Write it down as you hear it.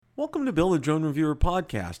Welcome to Bill the Drone Reviewer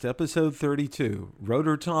Podcast, Episode 32,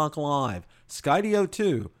 Rotor Talk Live, Skydio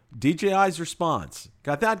 2, DJI's response.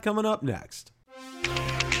 Got that coming up next.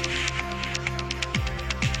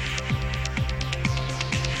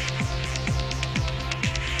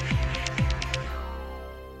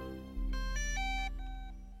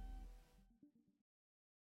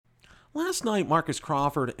 Last night, Marcus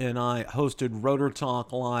Crawford and I hosted Rotor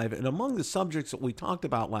Talk Live, and among the subjects that we talked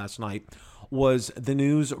about last night was the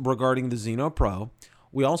news regarding the Xeno Pro.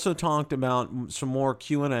 We also talked about some more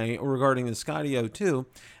Q&A regarding the Skydio 2,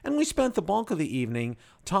 and we spent the bulk of the evening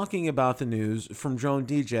talking about the news from Drone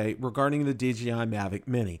DJ regarding the DJI Mavic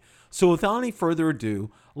Mini. So without any further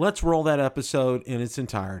ado, let's roll that episode in its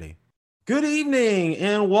entirety. Good evening,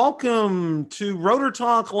 and welcome to Rotor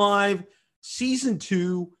Talk Live, Season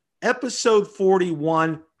 2, Episode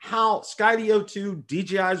 41, how Skydio 2,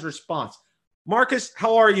 DJI's response. Marcus,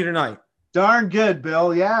 how are you tonight? Darn good,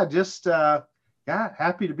 Bill. Yeah, just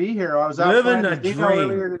happy to be here. I was out living a dream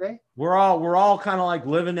earlier today. We're all kind of like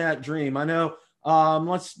living that dream. I know.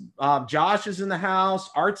 Josh is in the house,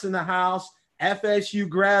 Art's in the house, FSU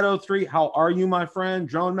Grad 03. How are you, my friend?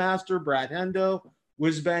 Drone Master, Brad Hendo,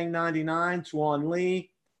 Whizbang 99, Tuan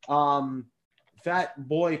Lee, Fat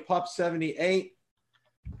Boy Pup 78.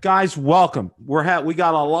 Guys, welcome. We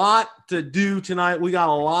got a lot to do tonight. We got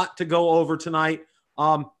a lot to go over tonight.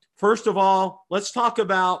 First of all, let's talk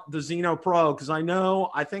about the Xeno Pro, because I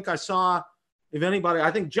think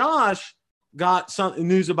Josh got some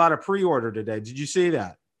news about a pre-order today. Did you see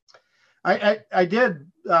that? I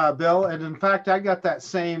did, Bill, and in fact, I got that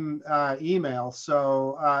same email.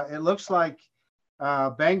 So it looks like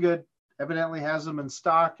Banggood evidently has them in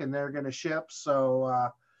stock, and they're going to ship.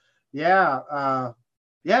 So yeah.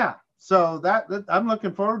 So that I'm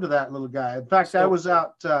looking forward to that little guy. In fact, I was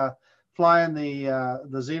out flying the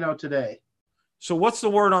Xeno today. So what's the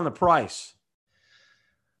word on the price?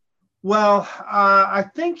 Well, I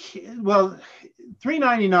think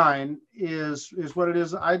 $399 is what it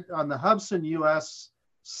is on the Hubsan US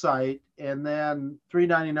site, and then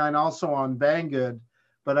 $399 also on Banggood.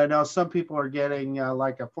 But I know some people are getting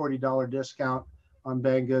like a $40 discount on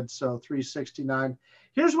Banggood, so $369.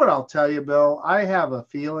 Here's what I'll tell you, Bill. I have a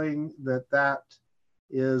feeling that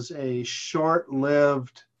is a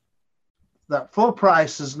short-lived. That full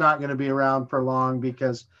price is not going to be around for long,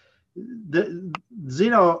 because the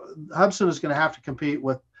Xeno Hubsan is going to have to compete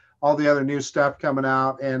with all the other new stuff coming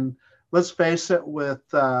out. And let's face it, with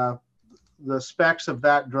the specs of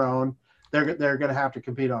that drone, they're going to have to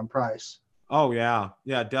compete on price. Oh yeah,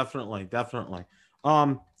 definitely.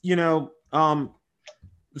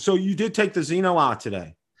 So you did take the Xeno out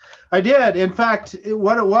today. I did. In fact,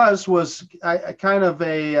 what it was I kind of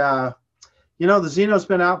a. The Xeno's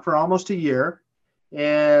been out for almost a year.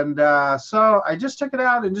 And so I just took it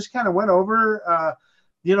out and just kind of went over,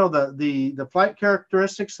 the flight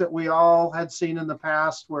characteristics that we all had seen in the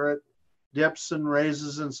past, where it dips and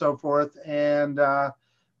raises and so forth. And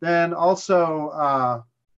then also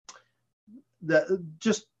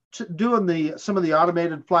doing some of the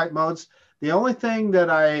automated flight modes. The only thing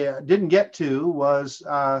that I didn't get to was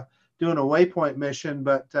doing a waypoint mission,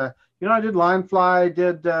 but I did line fly,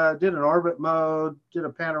 did an orbit mode, did a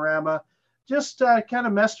panorama, just kind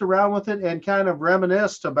of messed around with it and kind of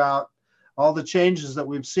reminisced about all the changes that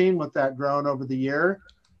we've seen with that drone over the year,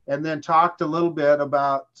 and then talked a little bit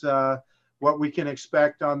about what we can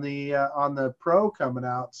expect on the Pro coming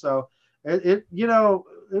out. So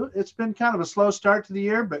it's been kind of a slow start to the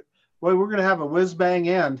year, but boy, we're going to have a whiz-bang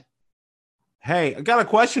end. Hey, I got a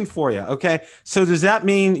question for you. Okay, so does that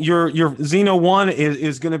mean your Xeno 1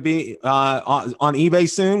 is going to be on eBay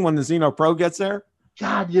soon when the Xeno Pro gets there?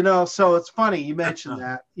 God, so it's funny you mentioned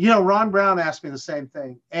that. Ron Brown asked me the same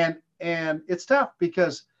thing, and it's tough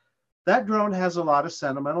because that drone has a lot of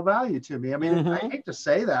sentimental value to me. I mean, I hate to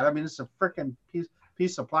say that. I mean, it's a freaking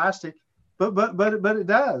piece of plastic, but it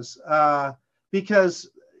does because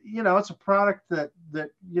it's a product that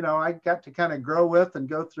I got to kind of grow with and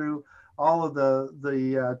go through all of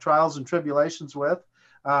the trials and tribulations with.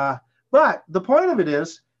 But the point of it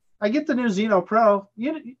is, I get the new Xeno Pro.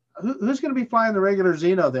 Who's going to be flying the regular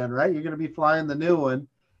Xeno then, right? You're going to be flying the new one.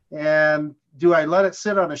 And do I let it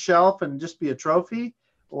sit on a shelf and just be a trophy?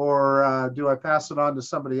 Or do I pass it on to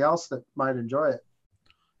somebody else that might enjoy it?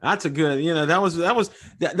 That's a good, that was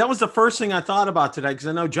the first thing I thought about today, because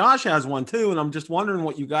I know Josh has one too. And I'm just wondering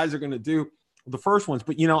what you guys are going to do with the first ones.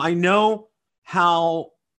 But, I know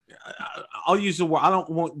how, I'll use the word, I don't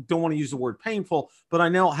want to use the word painful, but I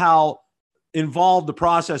know how involved the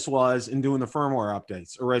process was in doing the firmware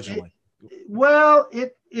updates originally.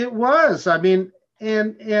 It was. I mean,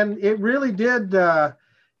 and it really did.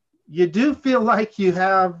 you do feel like you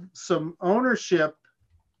have some ownership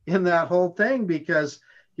in that whole thing, because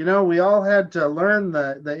we all had to learn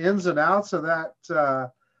the ins and outs of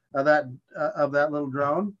that little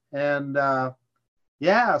drone. And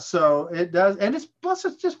yeah, so it does, and it's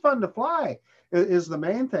just fun to fly is the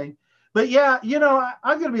main thing. But yeah,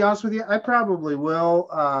 I'm gonna be honest with you, I probably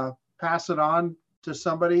will pass it on to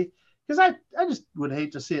somebody, because I just would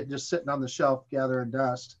hate to see it just sitting on the shelf gathering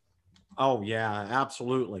dust. Oh yeah,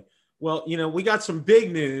 absolutely. Well, we got some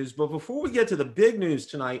big news, but before we get to the big news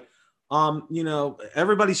tonight,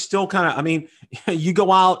 everybody's still kind of, I mean, you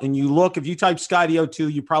go out and you look, if you type Skydio 2,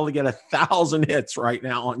 you probably get 1,000 hits right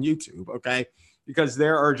now on YouTube. Okay. Because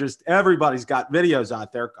there are everybody's got videos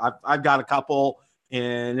out there. I've got a couple,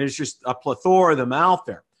 and there's just a plethora of them out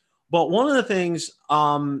there. But one of the things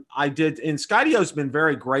I did, and Skydio's been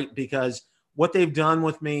very great, because what they've done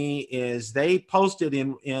with me is they posted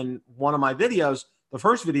in one of my videos, the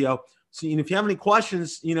first video, so if you have any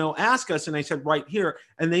questions, ask us. And I said right here,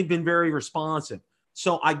 and they've been very responsive.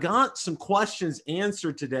 So I got some questions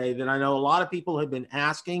answered today that I know a lot of people have been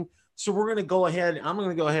asking. So we're going to go ahead. I'm going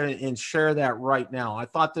to go ahead and share that right now. I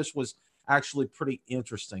thought this was actually pretty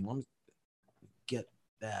interesting. Let me get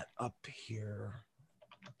that up here.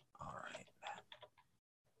 All right.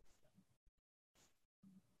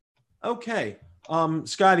 Okay.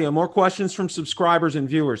 Skydio, more questions from subscribers and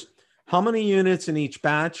viewers. How many units in each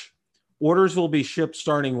batch? Orders will be shipped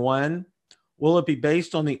starting when? Will it be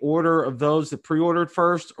based on the order of those that pre-ordered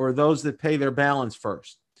first, or those that pay their balance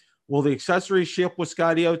first? Will the accessories ship with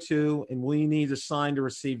Skydio 2, and will you need a sign to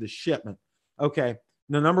receive the shipment? Okay.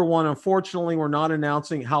 Now, number one, unfortunately, we're not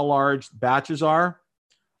announcing how large batches are.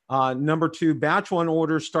 Number two, batch one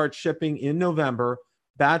orders start shipping in November,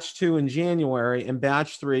 batch two in January, and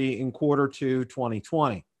batch three in Q2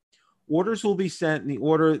 2020. Orders will be sent in the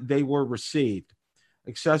order they were received.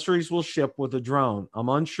 Accessories will ship with a drone. I'm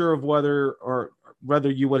unsure of whether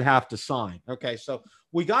you would have to sign. Okay, so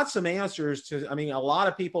we got some answers to. I mean, a lot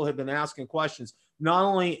of people have been asking questions, not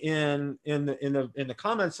only in the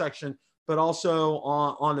comment section, but also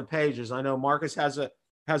on the pages. I know Marcus has a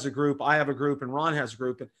group, I have a group, and Ron has a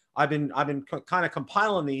group, and I've been kind of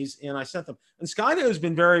compiling these, and I sent them. And Skydio has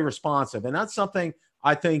been very responsive, and that's something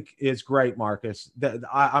I think is great, Marcus. That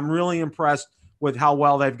I'm really impressed with how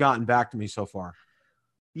well they've gotten back to me so far.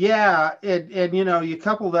 Yeah, and you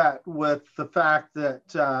couple that with the fact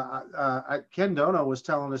that Ken Dono was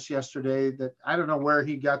telling us yesterday that, I don't know where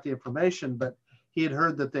he got the information, but he had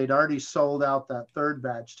heard that they'd already sold out that third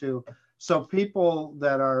batch too. So people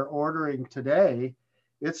that are ordering today,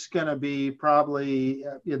 it's going to be probably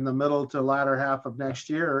in the middle to latter half of next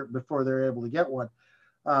year before they're able to get one.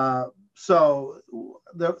 So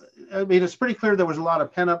it's pretty clear there was a lot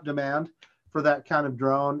of pent-up demand for that kind of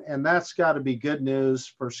drone, and that's got to be good news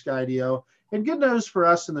for Skydio and good news for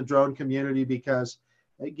us in the drone community, because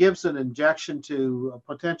it gives an injection to a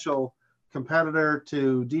potential competitor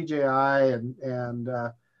to DJI, and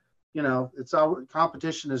it's all,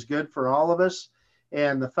 competition is good for all of us,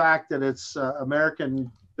 and the fact that it's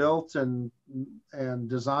American built and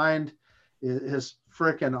designed is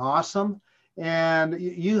freaking awesome. And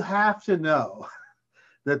you have to know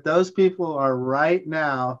that those people are right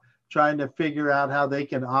now trying to figure out how they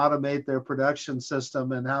can automate their production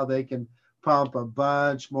system and how they can pump a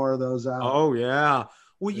bunch more of those out. Oh, yeah.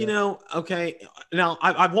 Well, okay. Now,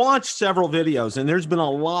 I've watched several videos, and there's been a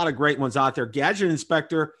lot of great ones out there. Gadget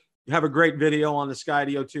Inspector, you have a great video on the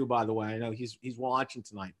Skydio 2, by the way. I know he's watching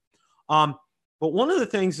tonight. But one of the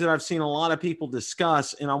things that I've seen a lot of people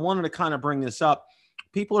discuss, and I wanted to kind of bring this up,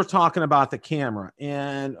 people are talking about the camera.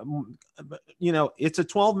 And, it's a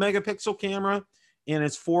 12 megapixel camera, and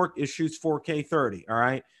it shoots 4K 30. All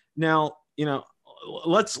right. Now,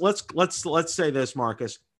 let's say this,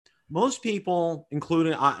 Marcus. Most people,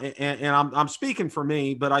 including I'm speaking for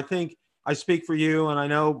me, but I think I speak for you, and I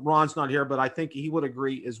know Ron's not here, but I think he would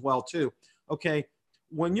agree as well too. Okay,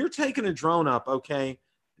 when you're taking a drone up, okay,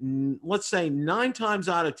 let's say 9 times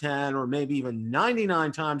out of 10, or maybe even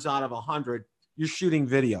 99 times out of 100, you're shooting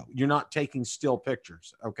video. You're not taking still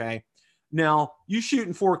pictures. Okay. Now, you shoot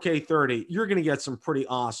in 4K 30, you're going to get some pretty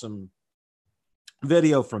awesome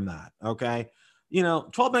video from that, okay?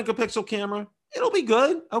 12 megapixel camera, it'll be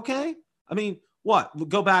good, okay? I mean, what?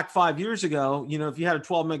 Go back 5 years ago, if you had a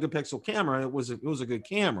 12 megapixel camera, it was a good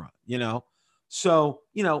camera, So,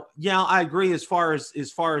 yeah, I agree as far as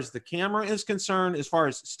the camera is concerned, as far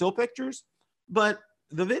as still pictures, but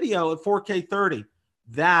the video at 4K 30,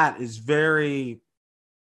 that is very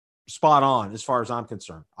spot on as far as I'm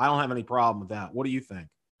concerned. I don't have any problem with that. What do you think?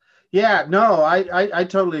 Yeah, no, I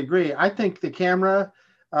totally agree. I think the camera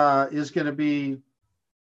is going to be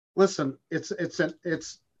listen, it's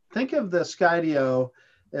think of the Skydio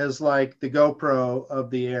as like the GoPro of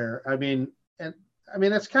the air. I mean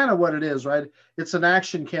that's kind of what it is, right? It's an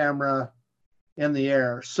action camera in the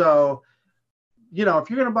air. So, you know, if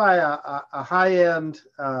you're going to buy a high end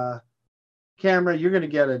camera, you're going to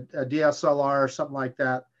get a DSLR or something like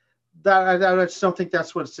that. I just don't think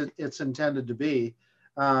that's what it's intended to be.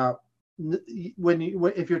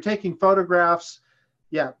 If you're taking photographs,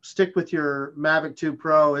 yeah, stick with your Mavic 2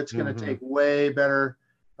 Pro. It's going to take way better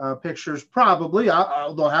pictures, probably.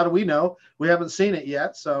 Although, how do we know? We haven't seen it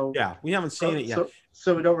yet. So yeah, we haven't seen it yet.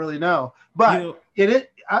 So we don't really know. But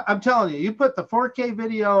I'm telling you, you put the 4K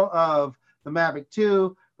video of the Mavic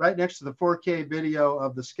 2 right next to the 4K video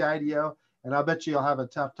of the Skydio, and I'll bet you'll have a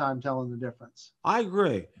tough time telling the difference. I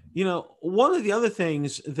agree. You know, one of the other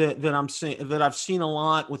things that I'm seeing, that I've seen a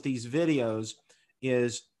lot with these videos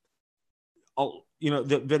is, you know,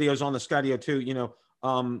 the videos on the Skydio too, you know,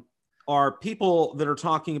 are people that are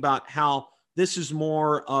talking about how this is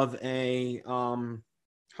more of a, how do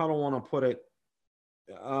I want to put it?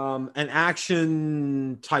 An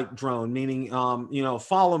action type drone, meaning, you know,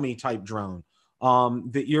 follow me type drone,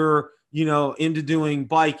 that you're, you know, into doing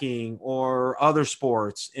biking or other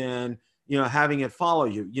sports and, you know, having it follow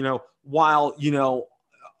you, you know, while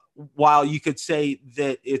you could say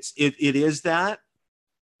that it is that,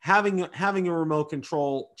 having a remote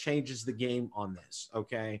control changes the game on this.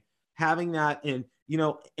 Okay. Having that, and, you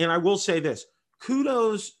know, and I will say this,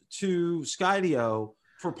 kudos to Skydio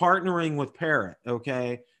for partnering with Parrot.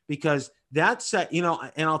 Okay. Because that's, you know,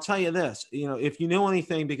 and I'll tell you this, you know, if you know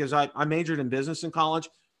anything, because I majored in business in college,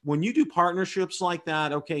 when you do partnerships like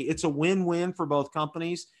that, okay, it's a win-win for both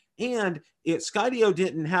companies. And Skydio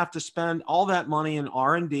didn't have to spend all that money in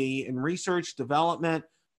R&D and research, development,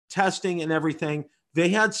 testing, and everything. They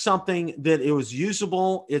had something that it was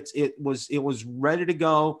usable. It was ready to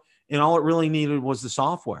go, and all it really needed was the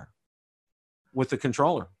software with the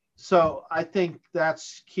controller. So I think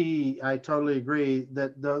that's key. I totally agree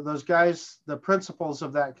that those guys, the principals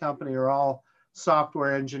of that company, are all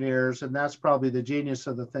software engineers, and that's probably the genius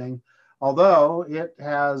of the thing. Although it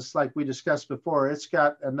has, like we discussed before, it's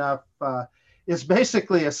got enough. It's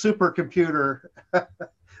basically a supercomputer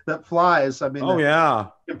that flies. I mean,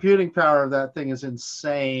 computing power of that thing is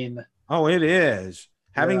insane. Oh, it is.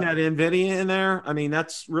 Having that NVIDIA in there, I mean,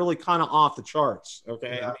 that's really kind of off the charts.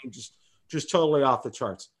 Okay, I mean, just totally off the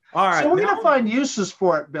charts. All right. So we're going to find uses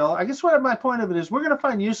for it, Bill. I guess what my point of it is, we're going to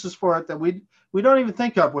find uses for it that we don't even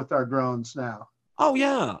think of with our drones now. Oh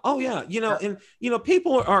yeah. You know, and you know,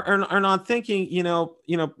 people are not thinking. You know,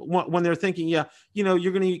 when they're thinking, you're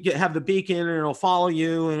going to have the beacon and it'll follow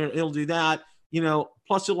you and it'll do that. You know,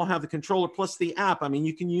 plus it'll have the controller plus the app. I mean,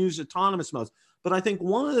 you can use autonomous modes. But I think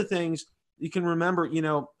one of the things you can remember, you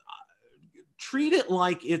know, treat it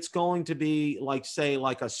like it's going to be like, say,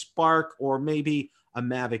 like a Spark or maybe a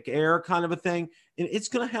Mavic Air kind of a thing. And it's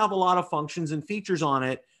going to have a lot of functions and features on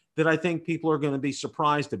it that I think people are going to be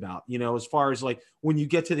surprised about, you know, as far as like when you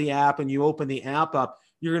get to the app and you open the app up,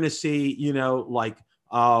 you're going to see, you know, like,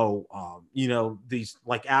 you know, these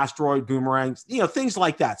like asteroid boomerangs, you know, things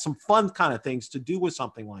like that, some fun kind of things to do with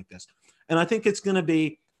something like this. And I think it's going to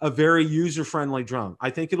be a very user-friendly drone. I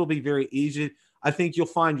think it'll be very easy. I think you'll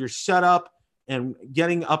find your setup and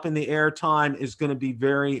getting up in the air time is going to be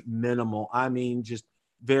very minimal. I mean, just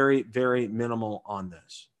very, very minimal on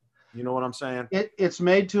this. You know what I'm saying? It's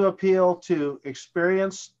made to appeal to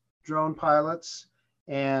experienced drone pilots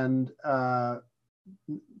and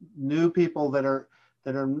new people that are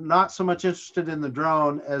not so much interested in the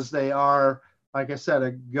drone as they are, like I said,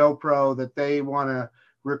 a GoPro that they want to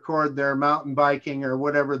record their mountain biking or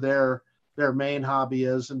whatever their main hobby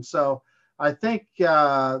is. And so I think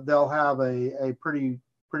they'll have a pretty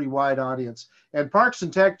wide audience. And Parks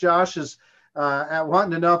and Tech, Josh, is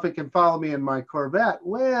wanting to know if it can follow me in my Corvette.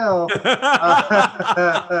 Well,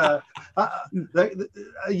 the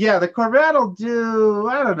Corvette will do,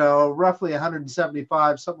 I don't know, roughly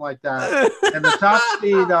 175, something like that. And the top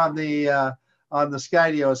speed on the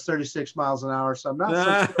Skydio is 36 miles an hour. So I'm not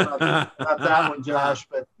so sure about that one, Josh,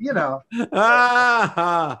 but you know.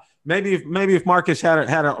 Maybe if Marcus had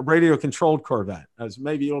a radio controlled Corvette,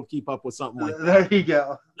 maybe it'll keep up with something like that. There you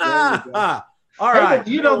go. All right.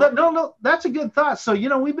 You know, no, that's a good thought. So, you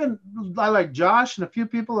know, I like Josh and a few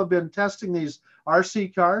people have been testing these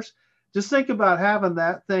RC cars. Just think about having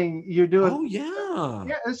that thing you're doing. Oh, yeah.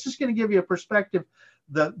 Yeah, it's just going to give you a perspective.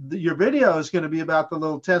 Your video is going to be about the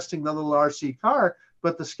little RC car,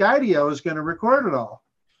 but the Skydio is going to record it all.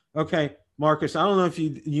 Okay, Marcus, I don't know if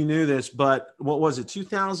you knew this, but what was it,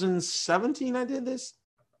 2017 I did this?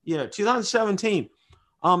 Yeah, 2017.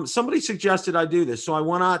 Somebody suggested I do this. So I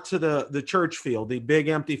went out to the church field, the big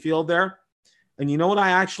empty field there. And you know what?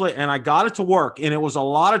 I got it to work, and it was a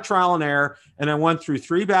lot of trial and error. And I went through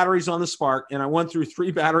 3 batteries on the Spark, and I went through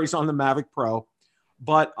 3 batteries on the Mavic Pro,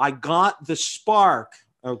 but I got the Spark,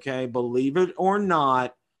 okay, believe it or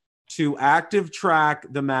not, to active track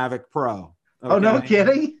the Mavic Pro. Okay? Oh, no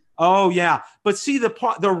kidding? Oh yeah. But see,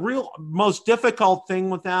 the real most difficult thing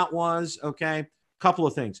with that was, okay, a couple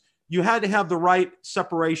of things. You had to have the right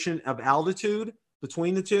separation of altitude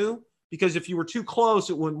between the two, because if you were too close,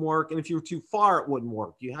 it wouldn't work. And if you were too far, it wouldn't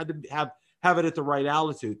work. You had to have it at the right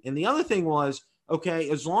altitude. And the other thing was, okay,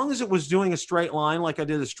 as long as it was doing a straight line, like I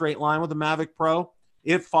did a straight line with the Mavic Pro,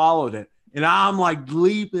 it followed it. And I'm like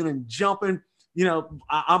leaping and jumping,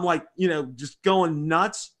 I'm like, just going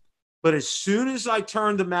nuts. But as soon as I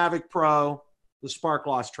turned the Mavic Pro, the Spark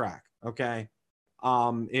lost track. Okay.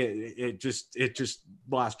 It just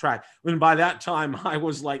lost track. And by that time I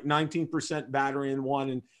was like 19% battery in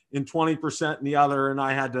one and 20% in the other, and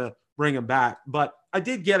I had to bring them back, but I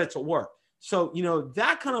did get it to work. So,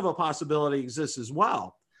 that kind of a possibility exists as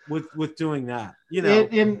well with doing that,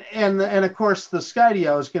 and of course the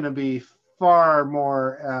Skydio is going to be far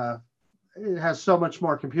more, it has so much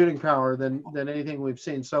more computing power than anything we've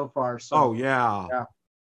seen so far. So, oh yeah.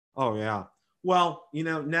 Oh yeah. Well,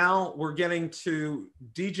 now we're getting to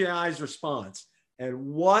DJI's response, and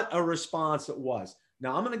what a response it was.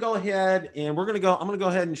 Now I'm going to go ahead and I'm going to go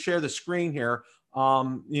ahead and share the screen here.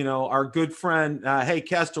 Our good friend, Hey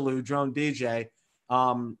Kestelou, Drone DJ,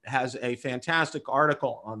 has a fantastic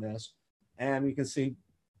article on this, and you can see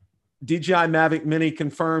DJI Mavic Mini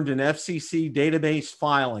confirmed in FCC database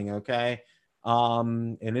filing. Okay.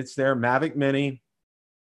 And it's there, Mavic Mini.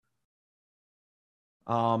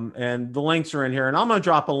 And the links are in here, and I'm going to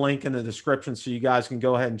drop a link in the description so you guys can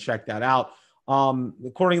go ahead and check that out.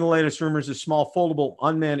 According to the latest rumors, a small foldable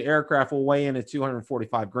unmanned aircraft will weigh in at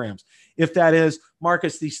 245 grams. If that is,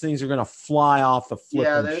 Marcus, these things are going to fly off the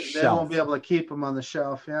flipping shelf. They won't be able to keep them on the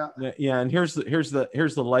shelf. Yeah. And here's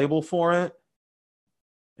the label for it,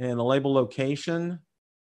 and the label location,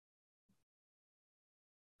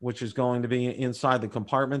 which is going to be inside the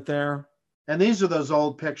compartment there. And these are those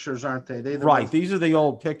old pictures, aren't they? Right. These are the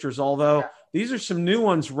old pictures, although these are some new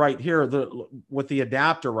ones right here with the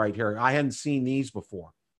adapter right here. I hadn't seen these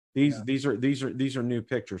before. These are new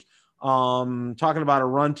pictures. Talking about a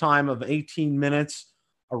runtime of 18 minutes,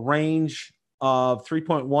 a range of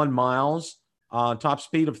 3.1 miles, top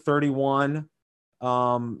speed of 31,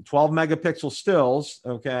 12 megapixel stills,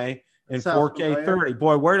 okay, and 4K 30.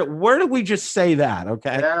 Boy, where did we just say that?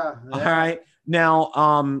 Okay. Yeah. All right.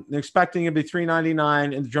 Now, expecting it to be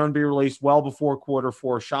 $399 and the drone be released well before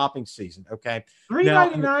Q4 shopping season. Okay,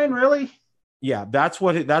 $399, really? Yeah, that's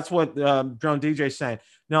what Drone DJ is saying.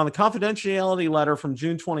 Now, in the confidentiality letter from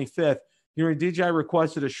June 25th, DJI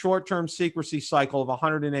requested a short-term secrecy cycle of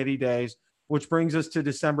 180 days, which brings us to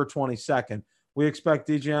December 22nd. We expect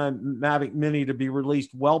DJI Mavic Mini to be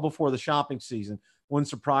released well before the shopping season. Wouldn't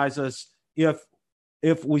surprise us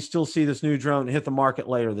if we still see this new drone hit the market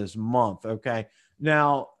later this month. Okay.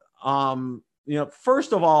 Now,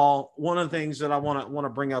 first of all, one of the things that I want to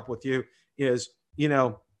bring up with you is,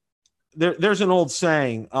 there's an old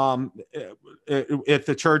saying at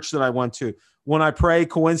the church that I went to: when I pray,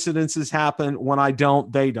 coincidences happen. When I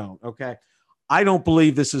don't, they don't. Okay. I don't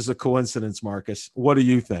believe this is a coincidence, Marcus. What do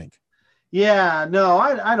you think? Yeah, no,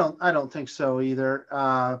 I don't think so either.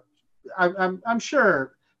 I'm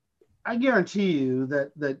sure. I guarantee you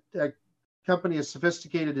that a company as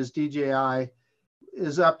sophisticated as DJI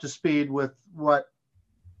is up to speed with what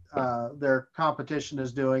their competition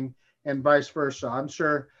is doing, and vice versa. I'm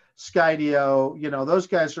sure Skydio, those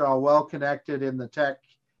guys are all well connected in the tech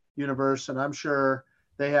universe, and I'm sure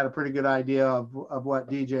they had a pretty good idea of what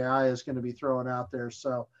DJI is going to be throwing out there.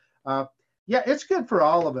 So, it's good for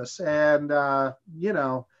all of us. And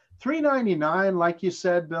 $399, like you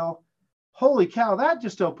said, Bill. Holy cow, that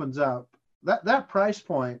just opens up that price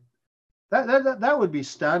point. That would be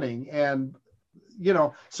stunning. And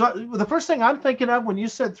so the first thing I'm thinking of when you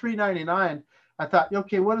said $399, I thought,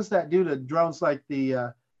 okay, what does that do to drones like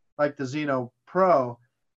the Zeno Pro?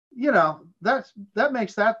 That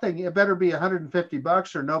makes that thing, it better be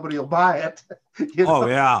 $150 or nobody will buy it. Oh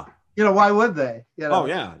yeah. Why would they? Oh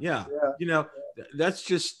yeah. That's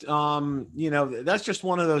just that's just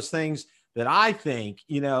one of those things that I think,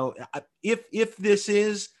 if this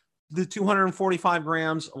is the 245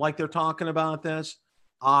 grams, like they're talking about this,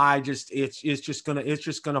 it's just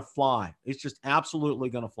gonna fly. It's just absolutely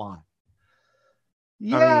gonna fly.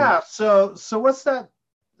 Yeah. So what's that?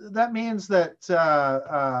 That means that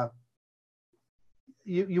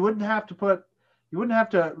you wouldn't have to put You wouldn't have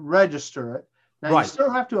to register it. Now, you Right. still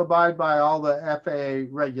have to abide by all the FAA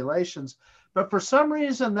regulations, but for some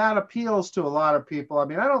reason that appeals to a lot of people. I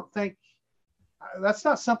mean, I don't think that's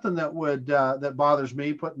not something that would that bothers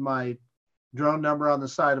me, putting my drone number on the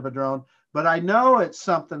side of a drone, but I know it's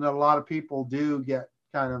something that a lot of people do get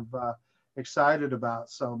kind of excited about.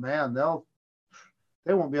 So man,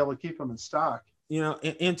 they won't be able to keep them in stock. You know,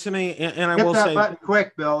 and to me, and I Hit will that say, button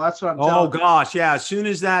quick, Bill. That's what I'm oh telling you. gosh, yeah. As soon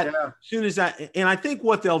as Yeah. that, and I think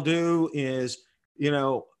what they'll do is,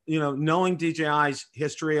 knowing DJI's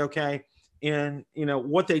history, okay, and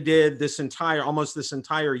what they did almost this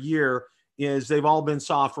entire year is they've all been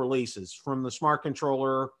soft releases from the smart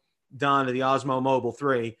controller down to the Osmo Mobile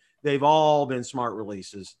 3. They've all been smart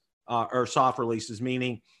releases or soft releases,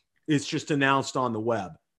 meaning it's just announced on the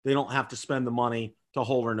web. They don't have to spend the money to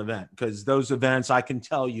hold an event, because those events, I can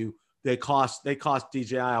tell you, they cost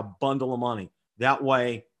DJI a bundle of money. That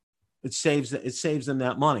way it saves them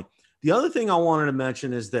that money. The other thing I wanted to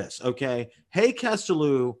mention is this, okay? Hey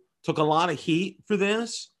Kesteloo took a lot of heat for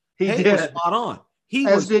this. He was did. spot on.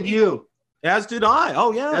 As did you. As did I.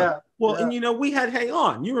 Oh yeah. Yeah. Well, yeah. and we had Hay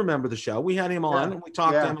on. You remember the show? We had him on, Yeah. and we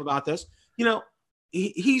talked to him about this.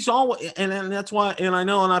 He's always, and that's why. And I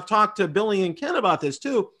know, and I've talked to Billy and Ken about this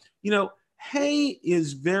too. Hay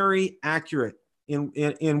is very accurate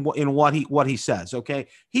in what he says. Okay,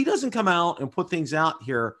 he doesn't come out and put things out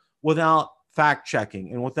here without fact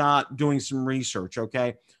checking and without doing some research.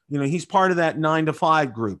 Okay, he's part of that 9 to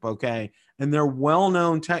 5 group. Okay, and they're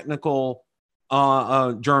well-known technical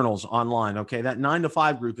journals online. Okay, that 9 to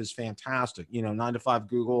 5 group is fantastic. 9 to 5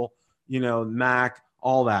 Google, Mac,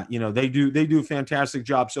 all that. They do a fantastic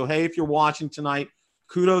job. So hey, if you're watching tonight,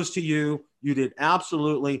 kudos to you. You did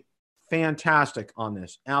absolutely fantastic on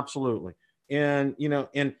this. Absolutely. And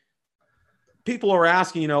and people are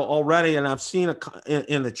asking, already, and I've seen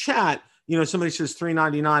in the chat, somebody says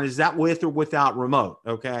 $399. Is that with or without remote?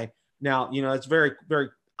 Okay. Now, it's very, very,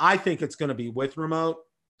 I think it's going to be with remote,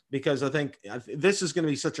 because I think this is going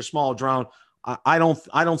to be such a small drone. I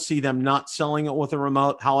don't see them not selling it with a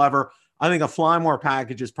remote. However, I think a Flymore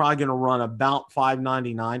package is probably going to run about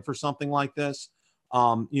 $599 for something like this.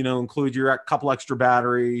 Include your couple extra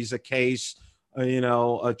batteries, a case,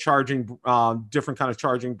 a charging, different kind of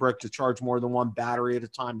charging brick to charge more than one battery at a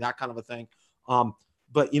time, that kind of a thing.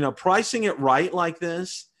 But pricing it right like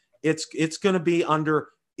this, it's going to be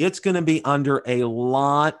under a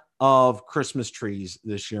lot of Christmas trees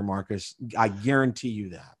this year, Marcus. I guarantee you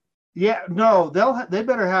that. Yeah, no, they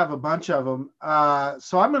better have a bunch of them.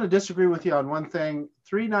 So I'm going to disagree with you on one thing.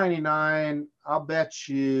 $399. I'll bet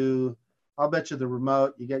you the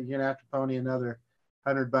remote. You're gonna have to pony another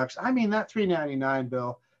 $100. I mean, that $399,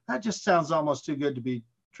 Bill, that just sounds almost too good to be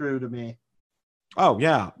true to me. Oh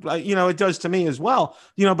yeah, it does to me as well.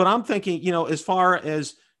 But I'm thinking, as far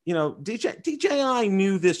as DJI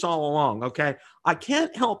knew this all along. Okay, I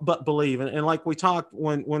can't help but believe, and like we talked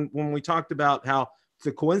when we talked about how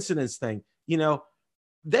the coincidence thing,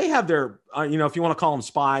 they have their, if you want to call them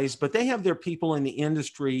spies, but they have their people in the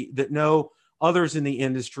industry that know others in the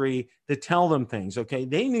industry that tell them things. Okay,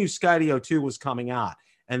 they knew Skydio 2 was coming out,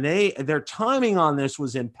 and their timing on this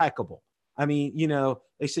was impeccable. I mean,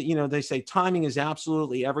 they say timing is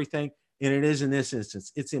absolutely everything, and it is in this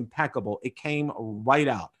instance. It's impeccable. It came right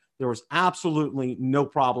out. There was absolutely no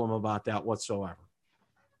problem about that whatsoever.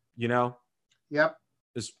 Yep.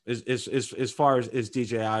 As far as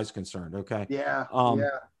DJI is concerned. Okay. Yeah.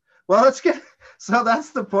 Yeah. Well, let's get. So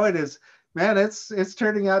that's the point. Is, man, it's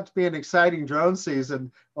turning out to be an exciting drone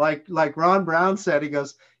season. Like Ron Brown said, he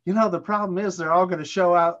goes, the problem is they're all going to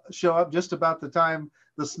show up just about the time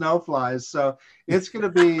the snow flies. So it's going to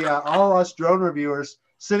be all us drone reviewers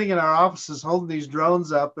sitting in our offices holding these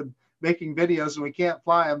drones up and making videos, and we can't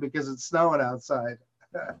fly them because it's snowing outside.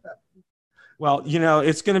 Well,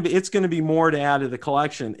 it's going to be more to add to the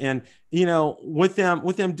collection. And, with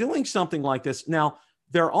them doing something like this now,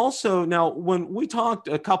 they're also, now when we talked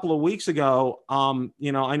a couple of weeks ago, I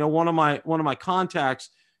know one of my contacts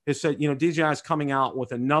has said, DJI is coming out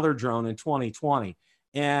with another drone in 2020,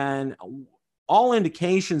 and all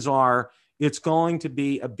indications are it's going to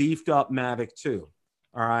be a beefed up Mavic 2.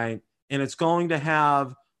 All right. And it's going to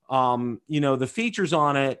have, the features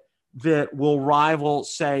on it that will rival,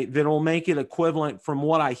 that will make it equivalent, from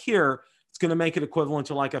what I hear, it's going to make it equivalent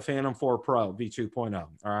to like a Phantom 4 Pro V2.0. All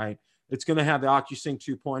right. It's going to have the OcuSync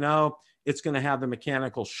 2.0. It's going to have the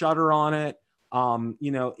mechanical shutter on it.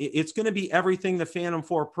 It's going to be everything the Phantom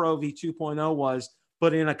 4 Pro V2.0 was,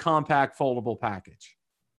 but in a compact foldable package,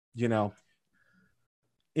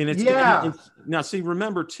 and it's now see,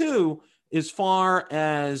 remember too, as far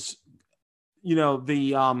as,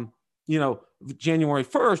 January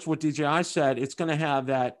 1st, what DJI said, it's going to have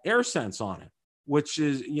that AirSense on it, which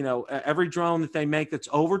is, every drone that they make that's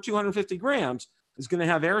over 250 grams is going to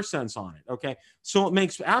have AirSense on it. Okay. So it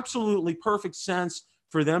makes absolutely perfect sense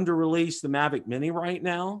for them to release the Mavic Mini right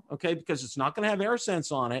now. Okay. Because it's not going to have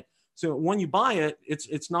AirSense on it. So when you buy it,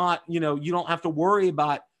 it's not, you don't have to worry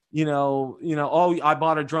about, oh, I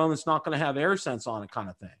bought a drone that's not going to have AirSense on it kind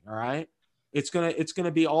of thing. All right. It's going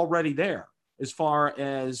to be already there as far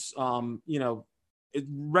as, it's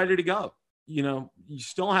ready to go. You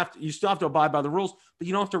still have to abide by the rules, but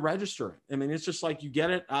you don't have to register it. I mean, it's just like you get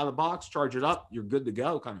it out of the box, charge it up, you're good to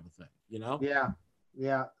go kind of a thing,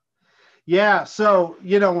 Yeah. So,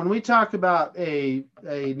 when we talk about a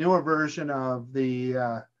newer version of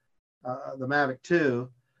the Mavic 2,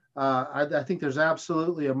 I think there's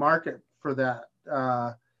absolutely a market for that.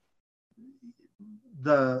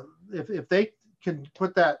 If they can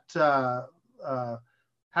put that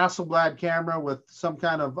Hasselblad camera with some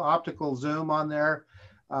kind of optical zoom on there,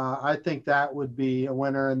 I think that would be a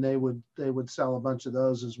winner, and they would sell a bunch of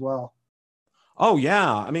those as well. Oh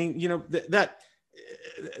yeah, I mean, the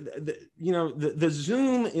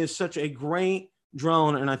zoom is such a great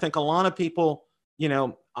drone, and I think a lot of people,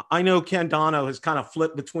 I know Ken Dono has kind of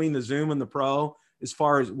flipped between the Zoom and the Pro as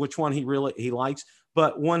far as which one he likes.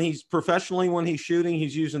 But when he's shooting,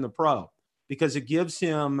 he's using the Pro because it gives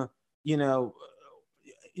him,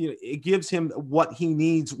 it gives him what he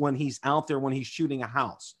needs when he's out there, when he's shooting a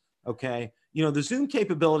house. Okay. The Zoom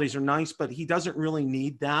capabilities are nice, but he doesn't really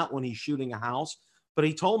need that when he's shooting a house. But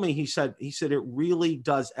he told me, he said it really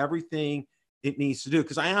does everything it needs to do.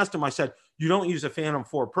 Because I asked him, I said, you don't use a Phantom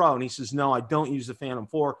 4 Pro? And he says, no, I don't use the Phantom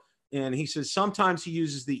 4. And he says, sometimes he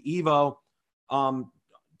uses the Evo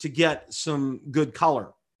to get some good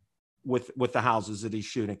color with the houses that he's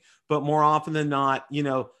shooting. But more often than not,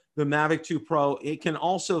 the Mavic 2 Pro, it can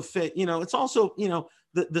also fit, it's also,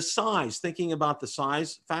 the size, thinking about the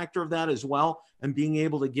size factor of that as well, and being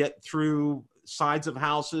able to get through sides of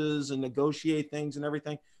houses and negotiate things and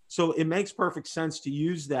everything. So it makes perfect sense to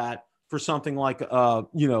use that for something like, a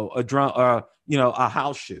drone, a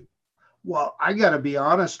house shoot. Well, I got to be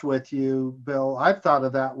honest with you, Bill. I've thought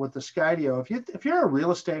of that with the Skydio. If you're a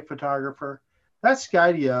real estate photographer, that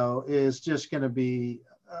Skydio is just going to be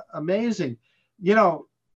amazing.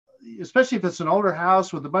 Especially if it's an older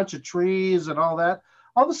house with a bunch of trees and all that.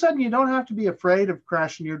 All of a sudden, you don't have to be afraid of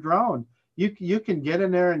crashing your drone. You can get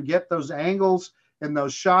in there and get those angles and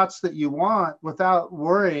those shots that you want without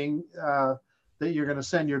worrying that you're going to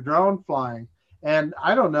send your drone flying. And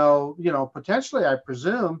I don't know, potentially, I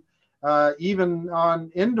presume, even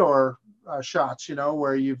on indoor shots,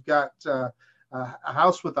 where you've got a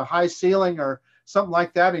house with a high ceiling or something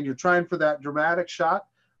like that, and you're trying for that dramatic shot.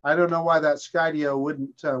 I don't know why that Skydio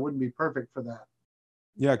wouldn't be perfect for that.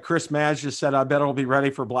 Yeah, Chris Madge just said, I bet it'll be ready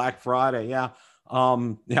for Black Friday. Yeah.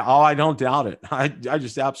 I don't doubt it. I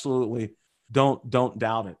just absolutely don't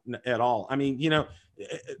doubt it at all. I mean,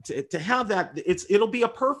 to have that, it'll be a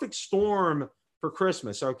perfect storm for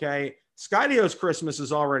Christmas. Okay. Skydio's Christmas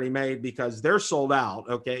is already made because they're sold out.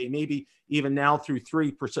 Okay. Maybe even now through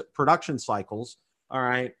 3 production cycles. All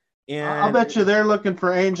right. And I'll bet you they're looking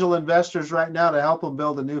for angel investors right now to help them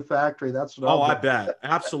build a new factory. That's what. I bet.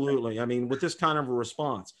 Absolutely. I mean, with this kind of a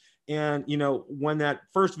response. And, when that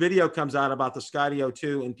first video comes out about the Skydio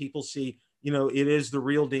 2 and people see, it is the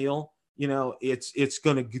real deal, it's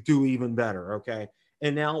going to do even better. Okay.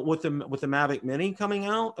 And now with the Mavic Mini coming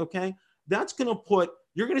out, okay, that's going to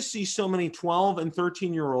you're going to see so many 12 and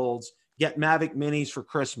 13-year-olds get Mavic Minis for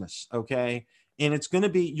Christmas. Okay. And it's going to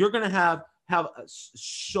be, you're going to have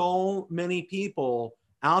so many people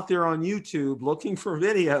out there on YouTube looking for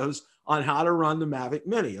videos on how to run the Mavic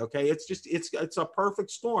Mini. Okay. It's a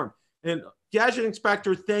perfect storm. And Gadget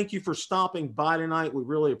Inspector, thank you for stopping by tonight. We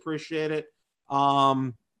really appreciate it.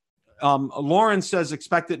 Lauren says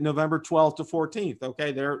expect it November 12th to 14th.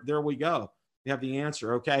 Okay. There we go. You have the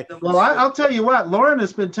answer. Okay. Well, I'll tell you what, Lauren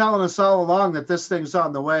has been telling us all along that this thing's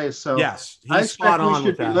on the way. So yes, he's spot on. We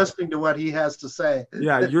should be listening to what he has to say.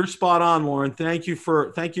 Yeah, you're spot on, Lauren. Thank you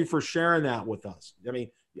for sharing that with us. I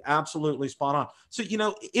mean, absolutely spot on. So,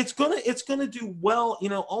 it's gonna do well,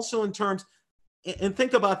 also in terms, and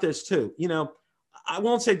think about this too, I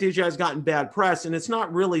won't say DJI has gotten bad press, and it's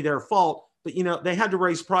not really their fault, but they had to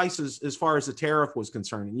raise prices as far as the tariff was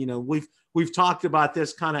concerned. We've talked about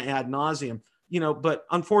this kind of ad nauseum, but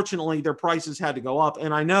unfortunately their prices had to go up.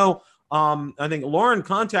 And I know, I think Lauren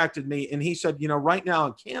contacted me and he said, right now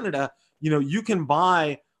in Canada, you can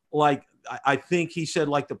buy, like, I think he said,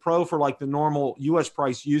 like, the Pro for like the normal US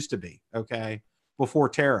price used to be, okay, before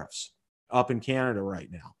tariffs up in Canada right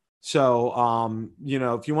now. So, you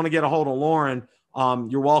know, if you want to get a hold of Lauren,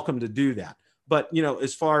 you're welcome to do that. But, you know,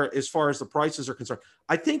 as far as the prices are concerned,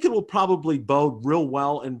 I think it will probably bode real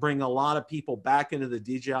well and bring a lot of people back into the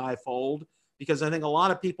DJI fold, because I think a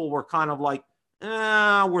lot of people were kind of like,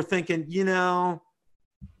 we're thinking, you know.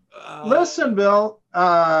 Listen, Bill,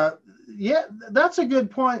 yeah, that's a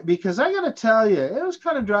good point, because I got to tell you, it was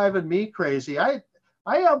kind of driving me crazy. I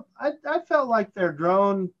felt like their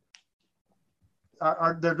drone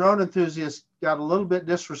enthusiasts got a little bit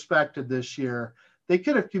disrespected this year. They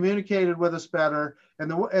could have communicated with us better, and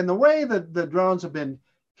the way that the drones have been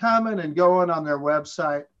coming and going on their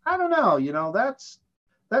website, I don't know. You know, that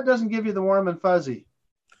doesn't give you the warm and fuzzy.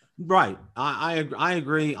 Right. I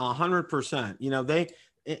agree 100%. You know,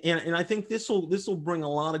 and I think this will bring a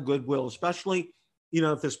lot of goodwill, especially, you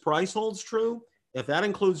know, if this price holds true, if that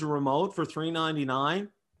includes a remote for $399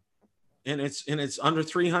 and it's under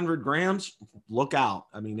 300 grams, look out.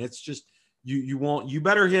 I mean, it's just, you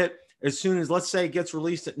better hit, as soon as, let's say, it gets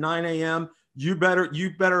released at 9 a.m., you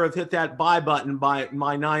better have hit that buy button by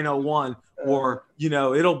my 9:01, or, you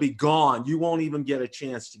know, it'll be gone. You won't even get a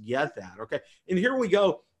chance to get that. Okay. And here we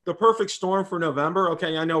go. The perfect storm for November.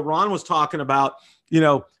 Okay. I know Ron was talking about, you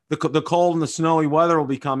know, the cold and the snowy weather will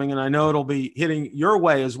be coming, and I know it'll be hitting your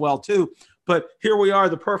way as well too. But here we are.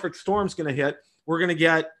 The perfect storm's going to hit. We're going to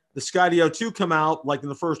get the Skydio 2 come out like in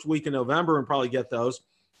the first week of November, and probably get those.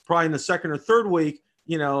 Probably in the second or third week,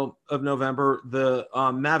 you know, of November, the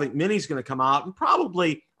Mavic Mini is going to come out, and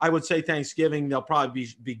probably, I would say, Thanksgiving, they'll probably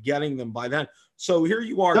be getting them by then. So here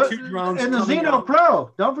you are, two drones. And the Xeno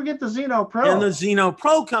Pro. Don't forget the Xeno Pro. And the Xeno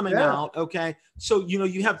Pro coming out. Okay. So, you know,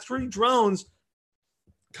 you have 3 drones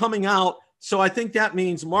coming out. So I think that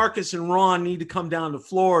means Marcus and Ron need to come down to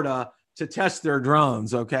Florida to test their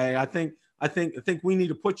drones. Okay. I think we need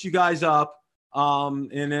to put you guys up.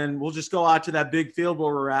 And then we'll just go out to that big field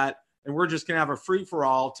where we're at, and we're just going to have a free for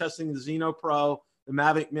all testing the Xeno Pro, the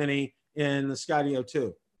Mavic Mini, and the Skydio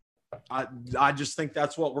 2. I just think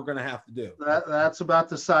that's what we're going to have to do. That's about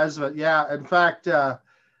the size of it. Yeah. In fact,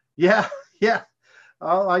 yeah.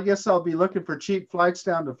 I guess I'll be looking for cheap flights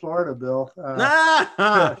down to Florida, Bill.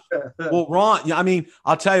 Well, Ron, I mean,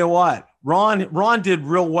 I'll tell you what, Ron did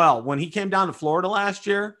real well when he came down to Florida last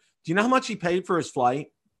year. Do you know how much he paid for his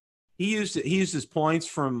flight? He used his points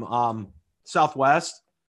from Southwest.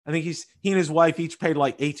 I think he and his wife each paid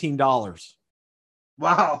like $18.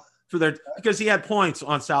 Wow. Because he had points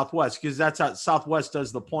on Southwest, because that's how Southwest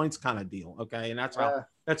does the points kind of deal. Okay. And that's how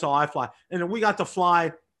I fly. And then we got to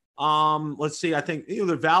fly. Let's see, I think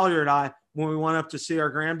either Valerie or I, when we went up to see our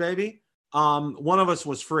grandbaby, one of us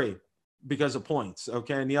was free because of points.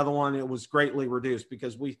 Okay. And the other one, it was greatly reduced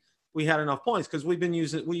because we had enough points, because we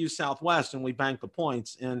use Southwest and we bank the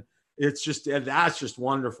points, and that's just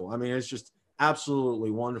wonderful. I mean, it's just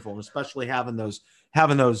absolutely wonderful. And especially having those,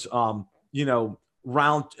 you know,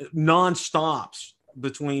 round non-stops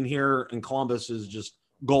between here and Columbus is just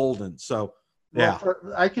golden. So yeah. Well,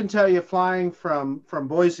 I can tell you, flying from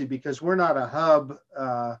Boise, because we're not a hub,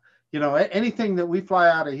 you know, anything that we fly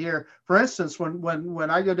out of here, for instance,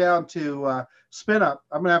 when I go down to spin up,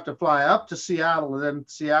 I'm gonna have to fly up to Seattle and then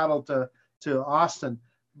Seattle to Austin.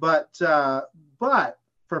 But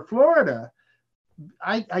for Florida,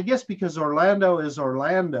 I guess because Orlando is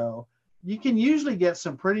Orlando, you can usually get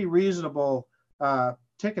some pretty reasonable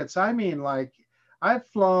tickets. I mean, like, I've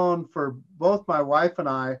flown for both my wife and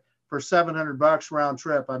I for $700 round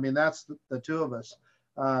trip. I mean, that's the two of us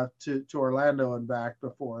to Orlando and back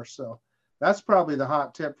before. So that's probably the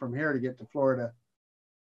hot tip from here to get to Florida.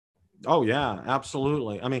 Oh yeah,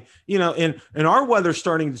 absolutely. I mean, you know, and our weather's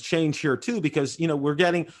starting to change here too, because, you know, we're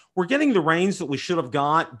getting the rains that we should have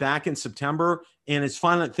got back in September, and it's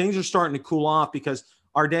finally, things are starting to cool off, because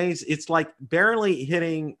our days, it's like barely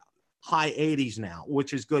hitting high 80s now,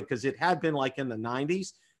 which is good, because it had been like in the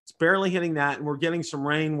 90s. It's barely hitting that, and we're getting some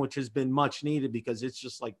rain, which has been much needed, because it's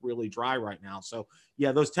just like really dry right now. So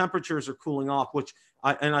yeah, those temperatures are cooling off,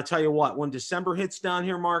 and I tell you what, when December hits down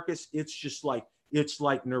here, Marcus, it's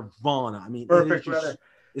like nirvana. I mean, perfect weather.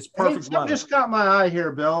 It's perfect weather. Just caught my eye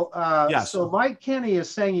here, Bill. Yes. So Mike Kenny is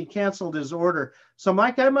saying he canceled his order. So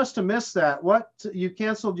Mike, I must have missed that. What, you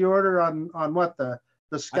canceled your order on what, the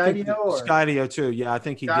Skydio? Skydio 2. Yeah, I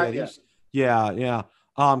think he did. Yeah.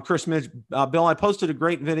 Chris Midge, Bill, I posted a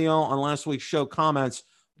great video on last week's show comments.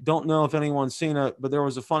 Don't know if anyone's seen it, but there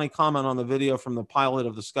was a funny comment on the video from the pilot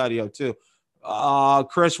of the Skydio 2.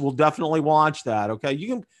 Chris, will definitely watch that. Okay. You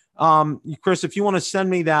can, Chris, if you want to send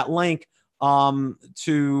me that link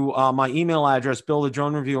to my email address,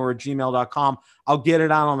 billthedronereviewer@gmail.com, I'll get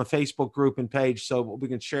it out on the Facebook group and page so we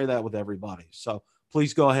can share that with everybody. So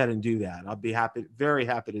please go ahead and do that. I'll be happy, very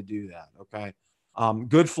happy to do that. Okay.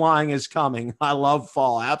 Good flying is coming. I love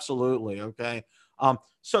fall. Absolutely. Okay.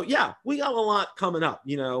 So yeah, we got a lot coming up.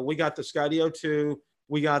 You know, we got the Skydio 2,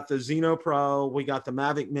 we got the Xeno Pro, we got the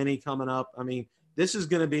Mavic Mini coming up. I mean, this is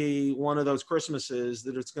going to be one of those Christmases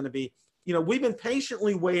that it's going to be, you know, we've been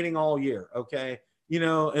patiently waiting all year. Okay. You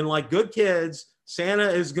know, and like good kids, Santa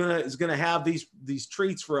is gonna have these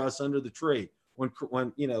treats for us under the tree when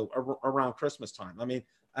you know around Christmas time. I mean,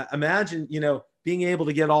 imagine, you know, being able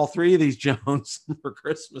to get all three of these Jones for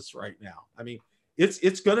Christmas right now. I mean,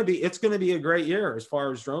 it's gonna be a great year as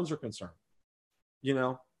far as drones are concerned. You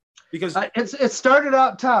know, because it started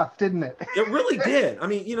out tough, didn't it? It really did. I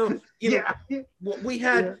mean, you know, we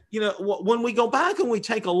had, you know, when we go back and we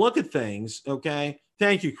take a look at things. Okay,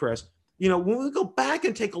 thank you, Chris. You know, when we go back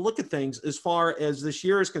and take a look at things as far as this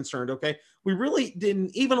year is concerned, okay, we really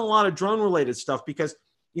didn't even a lot of drone related stuff because,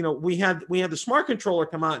 you know, we had the smart controller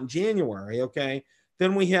come out in January, okay,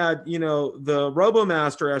 then we had, you know, the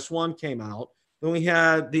RoboMaster S1 came out, then we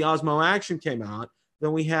had the Osmo Action came out,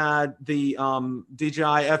 then we had the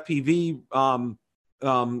DJI FPV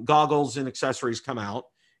goggles and accessories come out,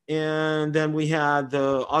 and then we had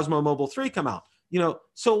the Osmo Mobile 3 come out. You know,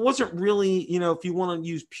 so it wasn't really, you know, if you want to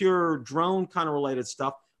use pure drone kind of related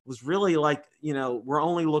stuff, it was really like, you know, we're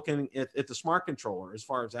only looking at the smart controller as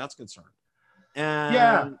far as that's concerned.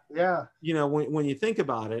 And you know, when you think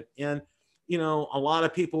about it, and you know, a lot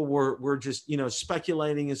of people were just, you know,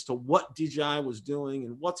 speculating as to what DJI was doing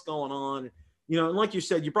and what's going on. You know, and like you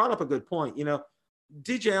said, you brought up a good point. You know,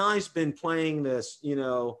 DJI's been playing this, you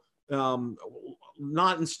know,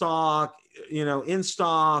 not in stock, you know, in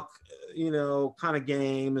stock, you know, kind of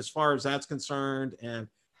game as far as that's concerned.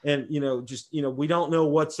 And, you know, just, you know, we don't know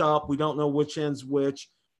what's up. We don't know which end's which.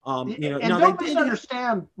 You know, and don't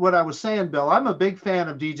misunderstand what I was saying, Bill. I'm a big fan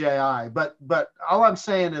of DJI, but all I'm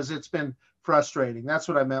saying is it's been frustrating. That's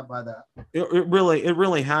what I meant by that. It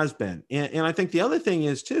really has been. And I think the other thing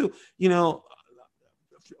is too, you know,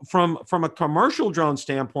 from a commercial drone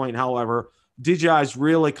standpoint, however, DJI's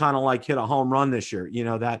really kind of like hit a home run this year. You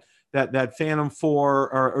know, that Phantom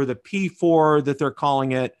 4 or the P4 that they're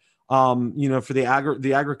calling it, you know, for the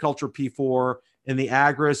agriculture P4 and the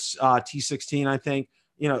Agris T16, I think,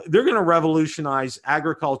 you know, they're going to revolutionize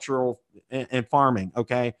agricultural and farming.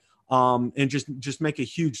 Okay. And just make a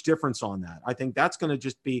huge difference on that. I think that's going to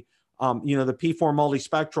just be, you know, the P4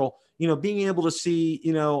 multispectral, you know, being able to see,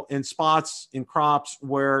 you know, in spots in crops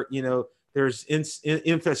where, you know, there's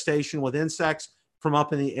infestation with insects from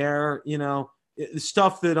up in the air, you know,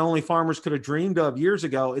 stuff that only farmers could have dreamed of years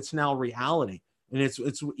ago. It's now reality, and it's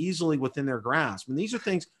easily within their grasp. And these are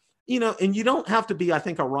things, you know, and you don't have to be, I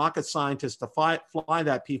think, a rocket scientist to fly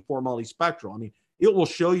that P4 multispectral. I mean, it will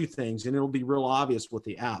show you things, and it'll be real obvious with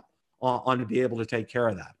the app on to be able to take care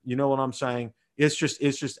of that. You know what I'm saying? It's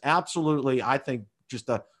just absolutely, I think, just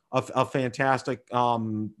a fantastic,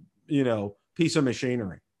 you know, piece of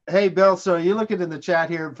machinery. Hey, Bill, so you look at in the chat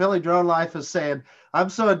here, Philly Drone Life is saying, I'm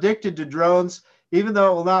so addicted to drones, even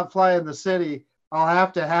though it will not fly in the city, I'll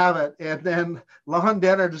have to have it. And then Lon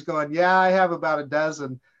Denner just going, yeah, I have about a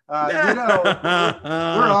dozen. You know,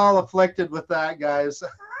 we're all afflicted with that, guys.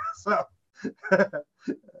 So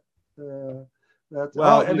that's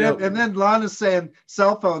well, and then Lon is saying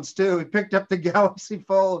cell phones too. He picked up the Galaxy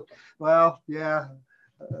Fold. Well, yeah.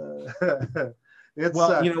 It's,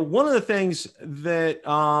 well, you know, one of the things that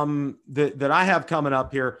that I have coming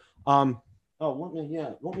up here. Let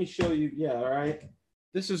me show you. Yeah, all right.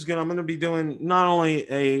 I'm going to be doing not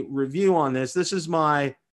only a review on this. This is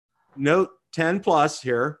my Note 10 Plus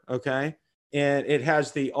here, okay, and it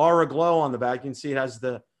has the Aura Glow on the back. You can see it has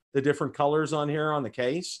the different colors on here on the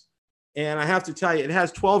case, and I have to tell you, it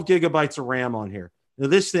has 12 gigabytes of RAM on here. Now,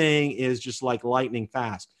 this thing is just like lightning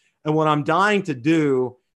fast, and what I'm dying to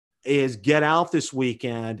do is get out this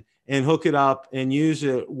weekend and hook it up and use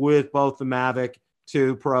it with both the Mavic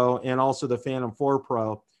 2 Pro and also the Phantom 4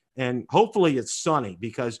 Pro. And hopefully it's sunny,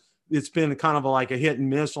 because it's been kind of like a hit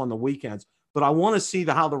and miss on the weekends. But I want to see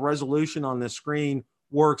how the resolution on the screen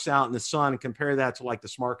works out in the sun and compare that to like the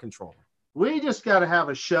smart controller. We just got to have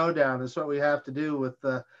a showdown is what we have to do with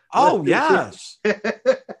the. Oh, yes.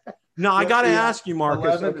 Now, I got to ask you,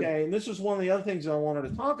 Marcus, okay, and this is one of the other things I wanted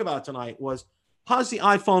to talk about tonight was, how's the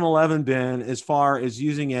iPhone 11 been as far as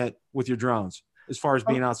using it with your drones, as far as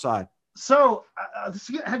being outside? So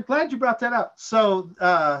I'm glad you brought that up. So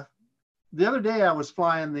the other day I was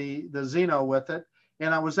flying the Xeno with it,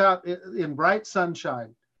 and I was out in bright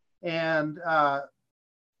sunshine, and all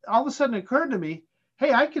of a sudden it occurred to me,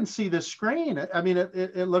 hey, I can see the screen. I mean,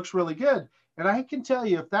 it looks really good. And I can tell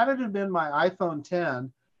you, if that had been my iPhone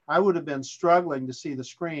 10, I would have been struggling to see the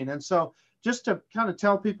screen. And so just to kind of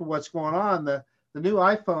tell people what's going on, the new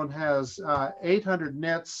iPhone has 800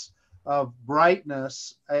 nits of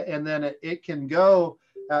brightness, and then it can go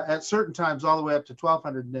at certain times all the way up to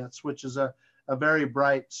 1200 nits, which is a very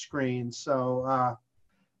bright screen. So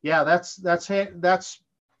yeah, that's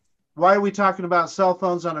why are we talking about cell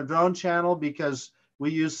phones on a drone channel? Because we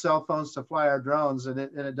use cell phones to fly our drones, and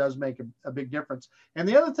it does make a big difference. And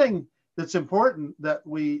the other thing that's important that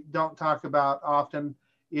we don't talk about often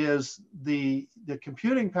is the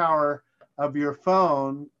computing power of your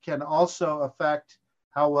phone can also affect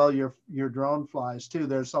how well your drone flies too.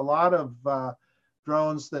 There's a lot of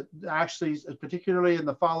drones that actually, particularly in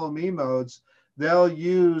the follow me modes,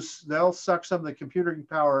 they'll suck some of the computing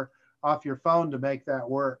power off your phone to make that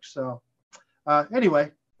work. So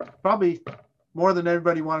anyway, probably more than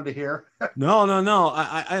everybody wanted to hear. No.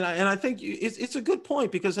 I think it's a good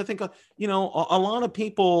point, because I think, a lot of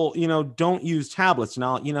people, don't use tablets.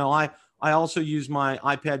 Now, I also use my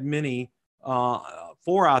iPad mini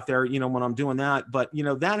 4 out there, when I'm doing that. But,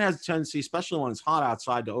 that has a tendency, especially when it's hot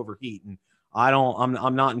outside, to overheat. And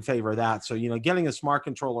I'm not in favor of that. So, getting a smart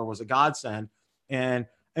controller was a godsend. And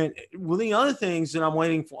one of the other things that I'm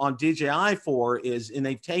waiting for on DJI for is, and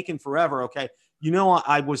they've taken forever. Okay.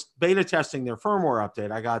 I was beta testing their firmware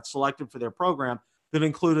update. I got selected for their program that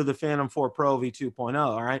included the Phantom 4 Pro V2.0.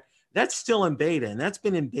 All right. That's still in beta, and that's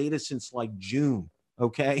been in beta since like June.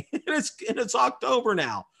 Okay. and it's October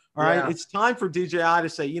now. All right. It's time for DJI to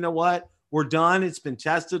say, you know what? We're done. It's been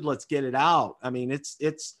tested. Let's get it out. I mean,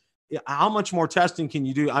 it's how much more testing can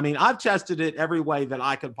you do? I mean, I've tested it every way that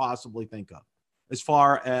I could possibly think of, as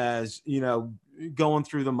far as, going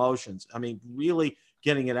through the motions. I mean, really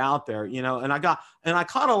getting it out there, and I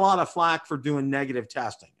caught a lot of flack for doing negative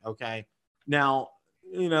testing. Okay. Now,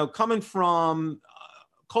 coming from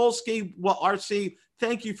Kolsky, well, RC,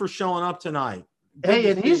 thank you for showing up tonight. Hey,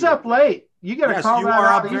 and he's up late. You got to call you that are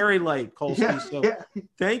out. up very late, Kolsky. So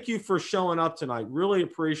thank you for showing up tonight. Really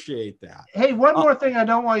appreciate that. Hey, one more thing I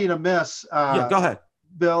don't want you to miss. Go ahead,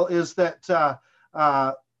 Bill, is that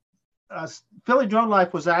Philly Drone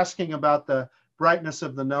Life was asking about the brightness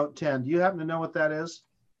of the Note 10. Do you happen to know what that is?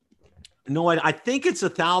 No, I think it's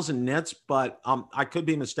 1,000 nits, but I could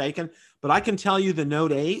be mistaken. But I can tell you the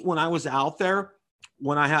Note 8, when I was out there,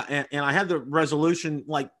 when I had the resolution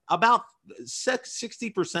like about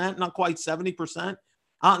 60%, not quite 70%.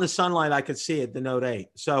 Out in the sunlight, I could see it, the Note 8.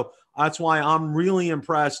 So that's why I'm really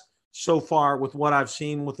impressed so far with what I've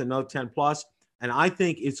seen with the Note 10 Plus. And I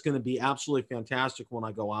think it's going to be absolutely fantastic when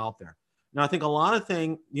I go out there. Now, I think a lot of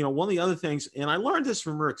things, one of the other things, and I learned this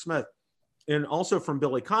from Rick Smith and also from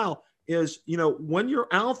Billy Kyle, is, when you're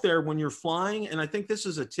out there, when you're flying, and I think this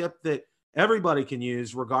is a tip that everybody can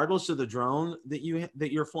use, regardless of the drone that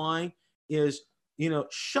you're flying, is,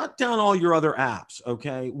 shut down all your other apps,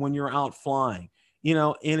 okay, when you're out flying,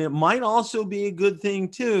 and it might also be a good thing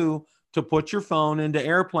too, to put your phone into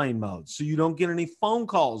airplane mode so you don't get any phone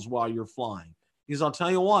calls while you're flying. Because I'll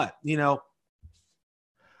tell you what,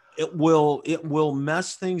 it will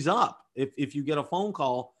mess things up if you get a phone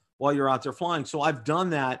call while you're out there flying. So I've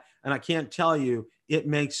done that, and I can't tell you, it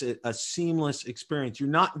makes it a seamless experience. You're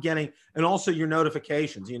not getting, and also your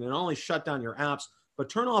notifications, not only shut down your apps, but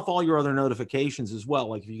turn off all your other notifications as well.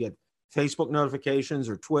 Like if you get Facebook notifications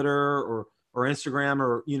or Twitter or Instagram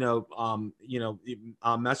or,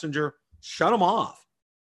 Messenger, shut them off.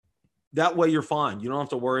 That way you're fine. You don't have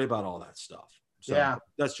to worry about all that stuff. So yeah,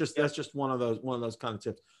 that's just one of those kind of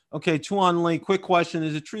tips. Okay. Tuan Lee, quick question.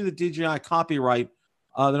 Is it true that DJI copyright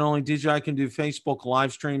that only DJI can do Facebook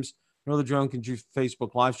live streams? No other drone can do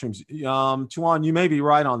Facebook live streams. Tuan, you may be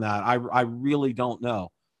right on that. I really don't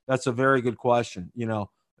know. That's a very good question,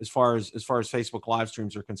 as far as Facebook live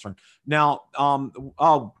streams are concerned. Now,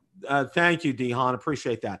 thank you, Dehan.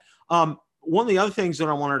 Appreciate that. One of the other things that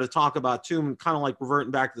I wanted to talk about too, and kind of like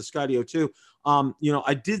reverting back to the Skydio too, I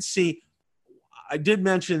did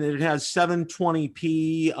mention that it has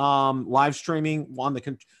 720p live streaming on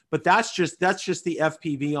but that's just the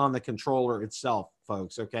FPV on the controller itself,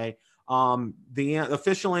 folks. Okay. The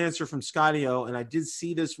official answer from Skydio, and I did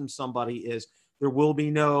see this from somebody, is there will be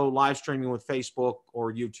no live streaming with Facebook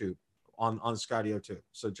or YouTube on Skydio 2.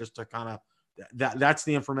 So just to kind of, that's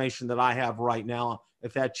the information that I have right now.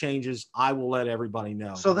 If that changes, I will let everybody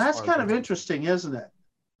know. So that's kind of interesting, isn't it?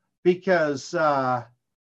 Because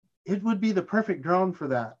it would be the perfect drone for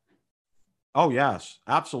that. Oh yes,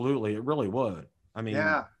 absolutely. It really would. I mean,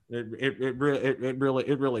 yeah, it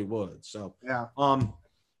really would. So yeah. I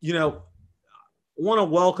want to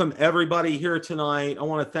welcome everybody here tonight. I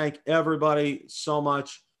want to thank everybody so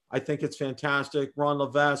much. I think it's fantastic. Ron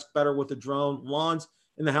Levesque, Better with the Drone, Lons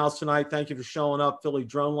in the house tonight. Thank you for showing up. Philly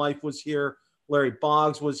Drone Life was here. Larry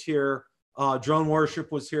Boggs was here. Drone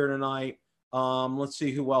Worship was here tonight. Let's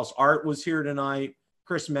see who else. Art was here tonight.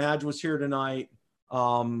 Chris Madge was here tonight.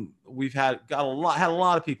 We've had a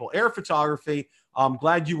lot of people. Air Photography. I'm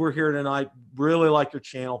glad you were here tonight. Really like your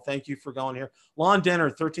channel. Thank you for going here. Lon Denner,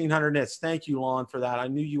 1300 Nits. Thank you, Lon, for that. I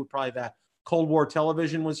knew you would probably that. Cold War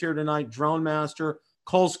Television was here tonight. Drone Master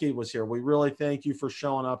Kolsky was here. We really thank you for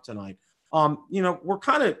showing up tonight. We're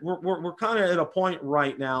kind of at a point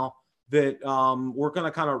right now that we're going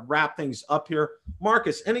to kind of wrap things up here.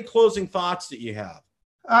 Marcus, any closing thoughts that you have?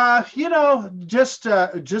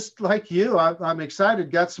 Just like you, I'm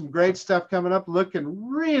excited. Got some great stuff coming up.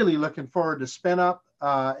 Really looking forward to Spin Up.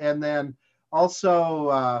 And then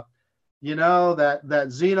also, that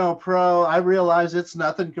Xeno Pro, I realize it's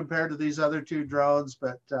nothing compared to these other two drones,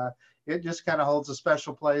 but it just kind of holds a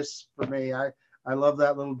special place for me. I love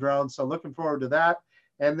that little drone. So looking forward to that.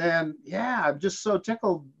 And then, I'm just so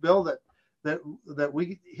tickled, Bill, that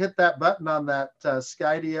we hit that button on that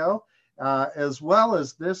Skydio. As well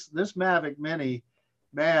as this Mavic Mini,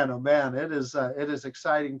 man, oh man, it is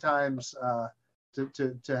exciting times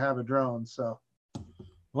to have a drone. So,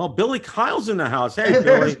 well, Billy Kyle's in the house. Hey, Billy.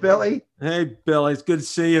 There's Billy. Hey, Billy. It's good to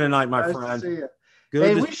see you tonight, my Nice friend. to see you.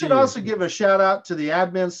 Good. Hey, we should also give a shout out to the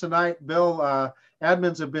admins tonight. Bill,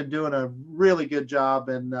 admins have been doing a really good job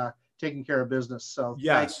in taking care of business. So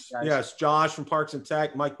yes, Josh from Parks and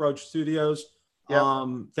Tech, Mike Roach Studios. Yep.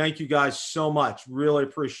 Thank you guys so much. Really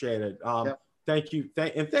appreciate it. Thank you.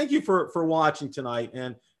 Thank you for watching tonight.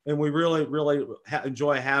 And we really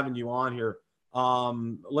enjoy having you on here.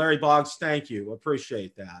 Larry Boggs, thank you.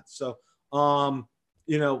 Appreciate that. So,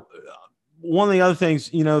 one of the other things,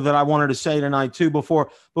 that I wanted to say tonight too, before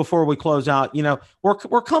we close out,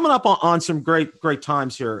 we're coming up on some great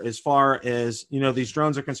times here as far as, these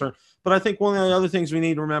drones are concerned. But I think one of the other things we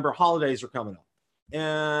need to remember, holidays are coming up.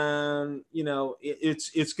 And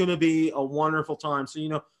it's going to be a wonderful time. So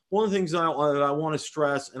one of the things that I want to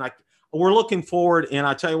stress, and we're looking forward. And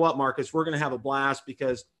I tell you what, Marcus, we're going to have a blast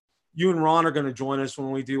because you and Ron are going to join us when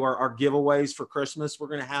we do our giveaways for Christmas. We're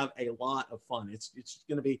going to have a lot of fun. It's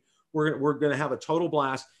going to be we're going to have a total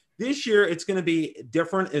blast this year. It's going to be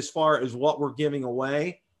different as far as what we're giving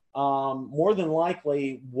away. More than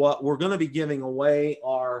likely, what we're going to be giving away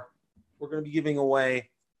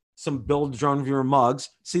some Build Drone Viewer mugs.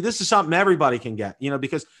 See, this is something everybody can get,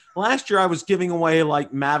 because last year I was giving away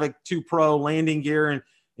like Mavic 2 Pro landing gear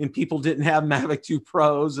and people didn't have Mavic 2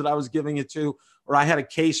 Pros that I was giving it to, or I had a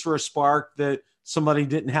case for a Spark that somebody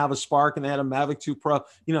didn't have a Spark and they had a Mavic 2 Pro,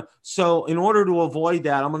 So in order to avoid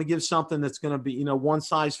that, I'm going to give something that's going to be, one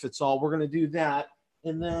size fits all. We're going to do that.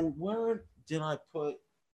 And then where did I put?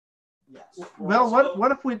 Yes. Well,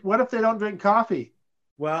 what if they don't drink coffee?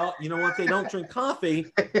 Well, you know what? They don't drink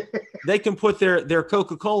coffee. They can put their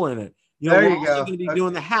Coca-Cola in it. There you we're go. also going to be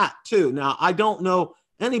doing the hat too. Now, I don't know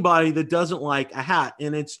anybody that doesn't like a hat,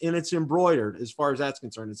 and it's embroidered as far as that's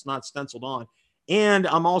concerned. It's not stenciled on. And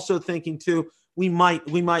I'm also thinking too, we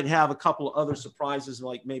might have a couple of other surprises,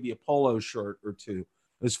 like maybe a polo shirt or two,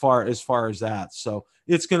 as far as that. So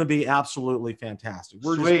it's going to be absolutely fantastic.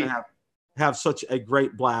 We're just going to have such a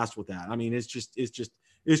great blast with that. I mean, it's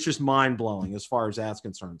just mind blowing as far as that's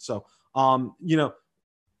concerned. So,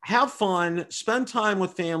 have fun, spend time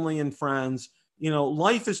with family and friends.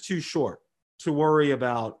 Life is too short to worry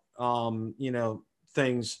about,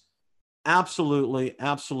 things. Absolutely.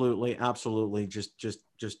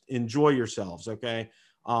 Just enjoy yourselves. Okay.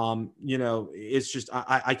 It's just,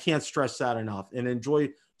 I can't stress that enough, and enjoy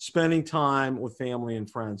spending time with family and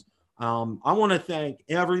friends. I want to thank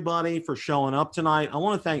everybody for showing up tonight. I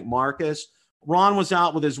want to thank Marcus. Ron was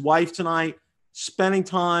out with his wife tonight. Spending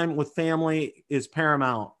time with family is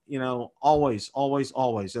paramount, always.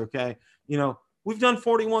 Okay. We've done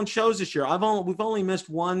 41 shows this year. We've only missed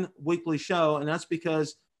one weekly show, and that's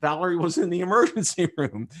because Valerie was in the emergency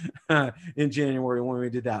room in January when we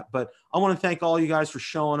did that. But I want to thank all you guys for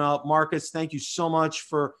showing up. Marcus, thank you so much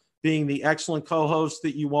for being the excellent co-host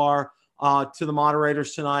that you are. To the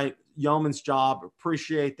moderators tonight, yeoman's job.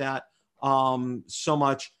 Appreciate that so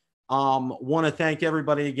much. Want to thank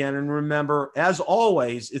everybody again. And remember, as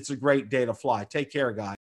always, it's a great day to fly. Take care, guys.